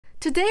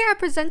Today I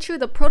present you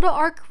the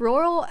Protoarc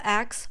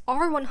RoyalAxe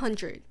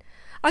R100.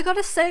 I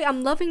gotta say,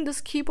 I'm loving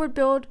this keyboard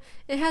build.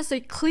 It has a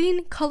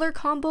clean color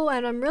combo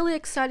and I'm really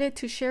excited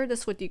to share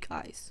this with you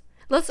guys.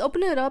 Let's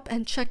open it up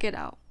and check it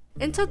out.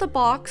 Inside the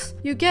box,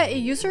 you get a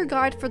user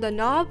guide for the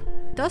knob,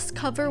 dust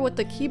cover with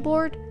the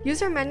keyboard,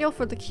 user manual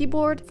for the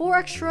keyboard, 4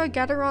 extra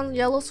Gateron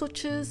yellow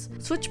switches,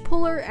 switch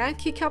puller and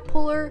keycap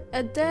puller,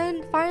 and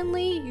then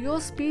finally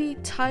USB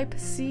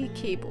Type-C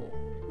cable.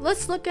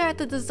 Let's look at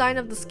the design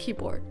of this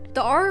keyboard.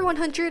 The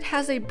R100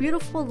 has a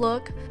beautiful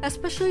look,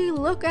 especially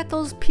look at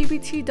those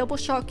PBT double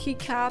shot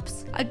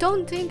keycaps. I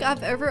don't think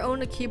I've ever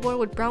owned a keyboard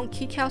with brown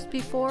keycaps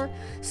before,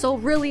 so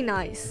really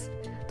nice.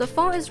 The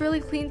font is really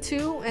clean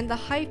too, and the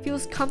height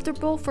feels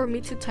comfortable for me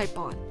to type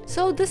on.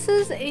 So this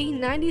is a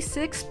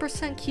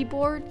 96%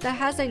 keyboard that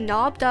has a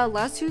knob that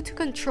allows you to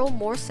control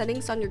more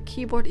settings on your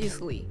keyboard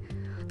easily.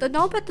 The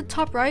knob at the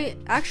top right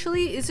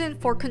actually isn't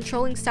for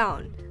controlling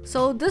sound.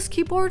 So this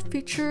keyboard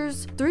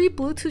features 3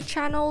 Bluetooth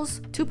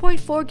channels,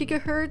 2.4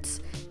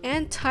 GHz,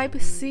 and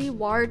Type-C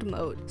wired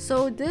mode.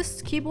 So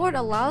this keyboard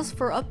allows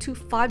for up to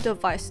 5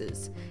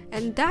 devices,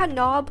 and that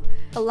knob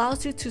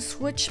allows you to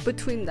switch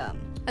between them.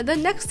 And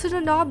then next to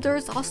the knob, there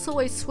is also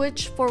a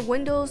switch for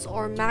Windows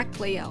or Mac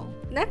layout.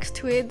 Next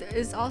to it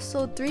is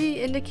also 3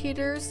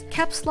 indicators: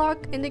 caps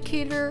lock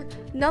indicator,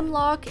 num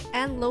lock,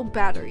 and low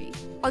battery.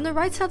 On the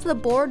right side of the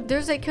board,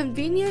 there's a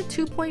convenient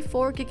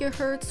 2.4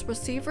 GHz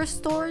receiver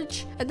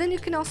storage, and then you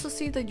can also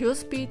see the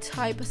USB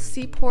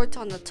Type-C port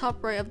on the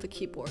top right of the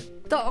keyboard.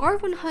 The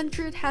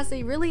R100 has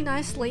a really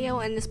nice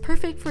layout and is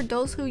perfect for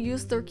those who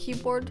use their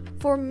keyboard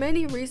for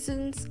many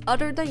reasons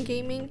other than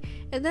gaming,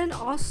 and then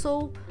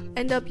also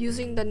end up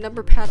using the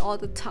number pad all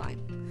the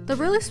time. The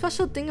really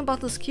special thing about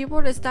this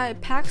keyboard is that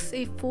it packs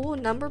a full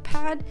number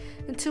pad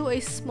into a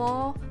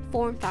small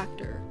form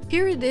factor.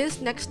 Here it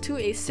is next to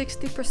a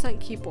 60%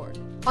 keyboard.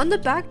 On the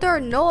back, there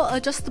are no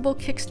adjustable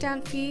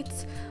kickstand feet,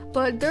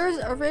 but there's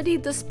already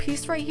this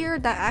piece right here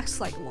that acts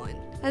like one.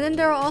 And then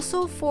there are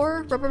also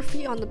 4 rubber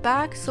feet on the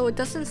back so it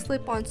doesn't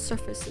slip on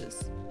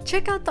surfaces.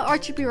 Check out the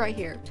RGB right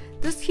here.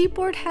 This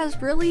keyboard has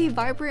really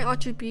vibrant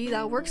RGB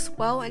that works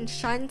well and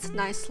shines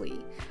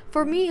nicely.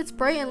 For me, it's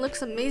bright and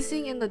looks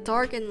amazing in the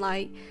dark and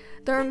light.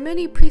 There are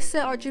many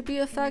preset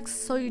RGB effects,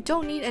 so you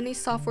don't need any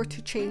software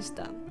to change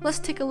them. Let's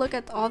take a look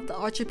at all of the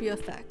RGB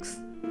effects.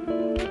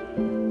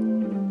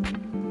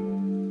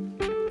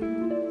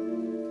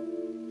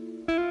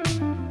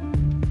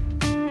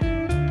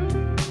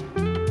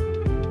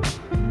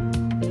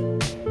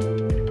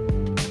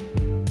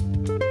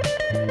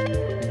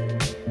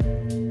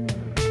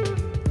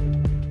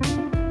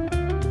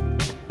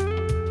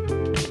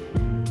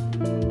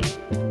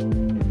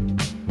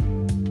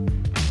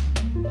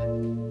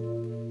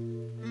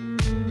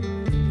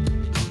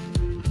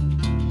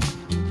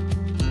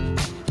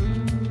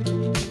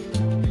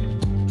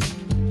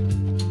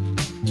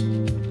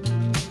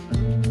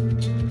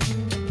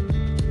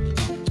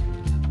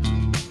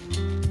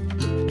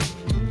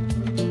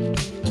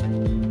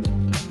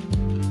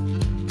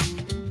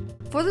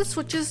 For the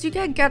switches, you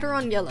get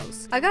Gateron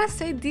yellows. I gotta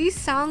say, these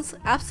sounds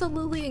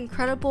absolutely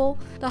incredible.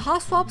 The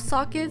hot swap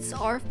sockets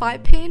are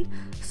 5-pin,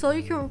 so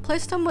you can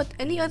replace them with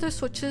any other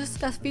switches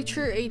that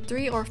feature a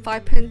 3 or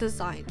 5-pin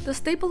design. The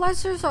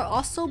stabilizers are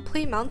also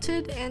plate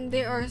mounted and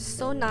they are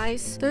so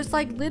nice. There's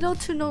like little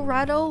to no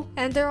rattle,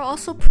 and they're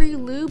also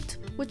pre-lubed,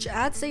 which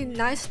adds a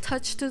nice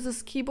touch to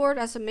this keyboard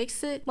as it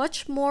makes it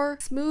much more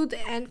smooth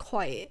and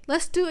quiet.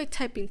 Let's do a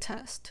typing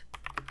test.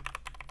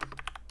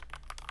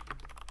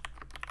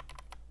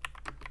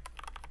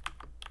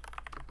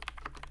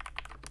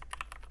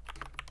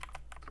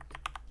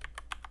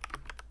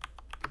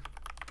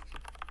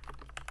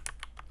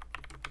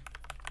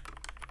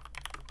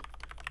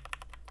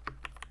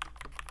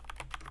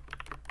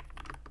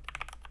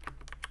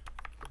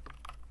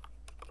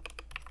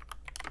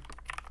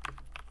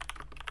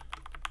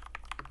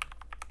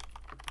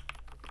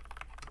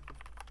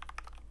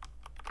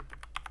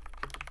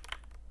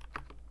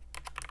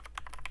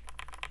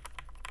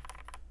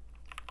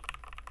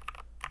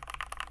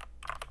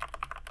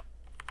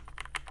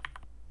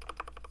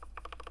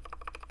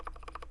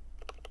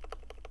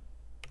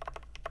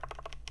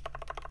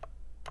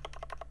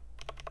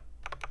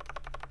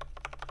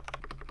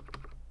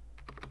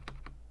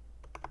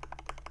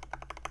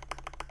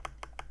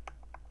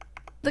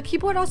 The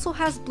keyboard also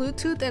has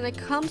Bluetooth and it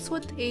comes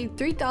with a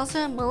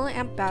 3000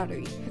 mAh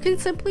battery. You can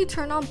simply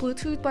turn on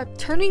Bluetooth by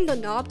turning the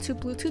knob to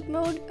Bluetooth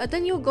mode, and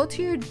then you'll go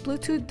to your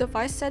Bluetooth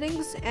device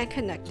settings and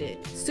connect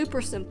it.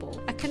 Super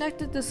simple. I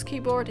connected this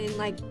keyboard in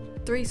like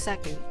 3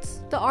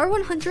 seconds. The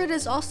R100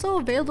 is also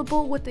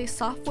available with a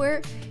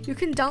software. You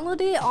can download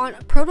it on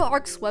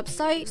Protoarc's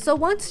website. So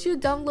once you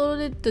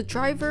downloaded the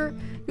driver,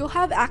 you'll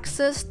have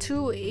access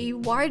to a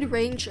wide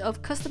range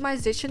of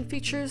customization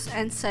features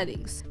and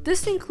settings.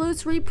 This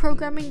includes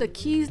reprogramming the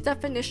keys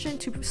definition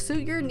to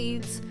suit your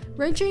needs,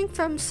 ranging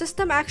from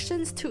system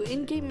actions to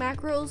in-game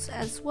macros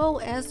as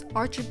well as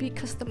RGB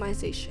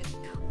customization.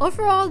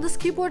 Overall, this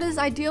keyboard is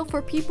ideal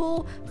for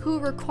people who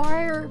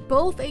require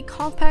both a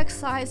compact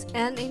size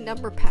and a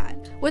number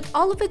pad. With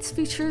all of its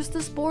features,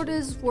 this board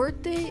is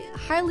worth it.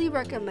 Highly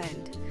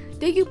recommend.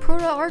 Thank you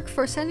Protoarc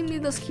for sending me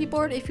this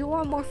keyboard. If you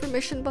want more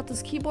information about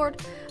this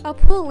keyboard, I'll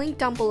put a link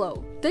down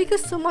below. Thank you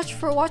so much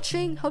for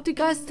watching. Hope you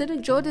guys did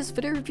enjoy this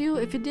video review.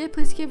 If you did,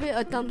 please give it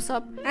a thumbs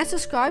up and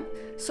subscribe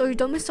so you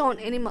don't miss out on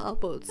any of my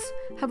uploads.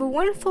 Have a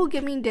wonderful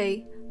gaming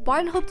day.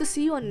 Bye and hope to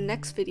see you on the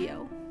next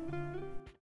video.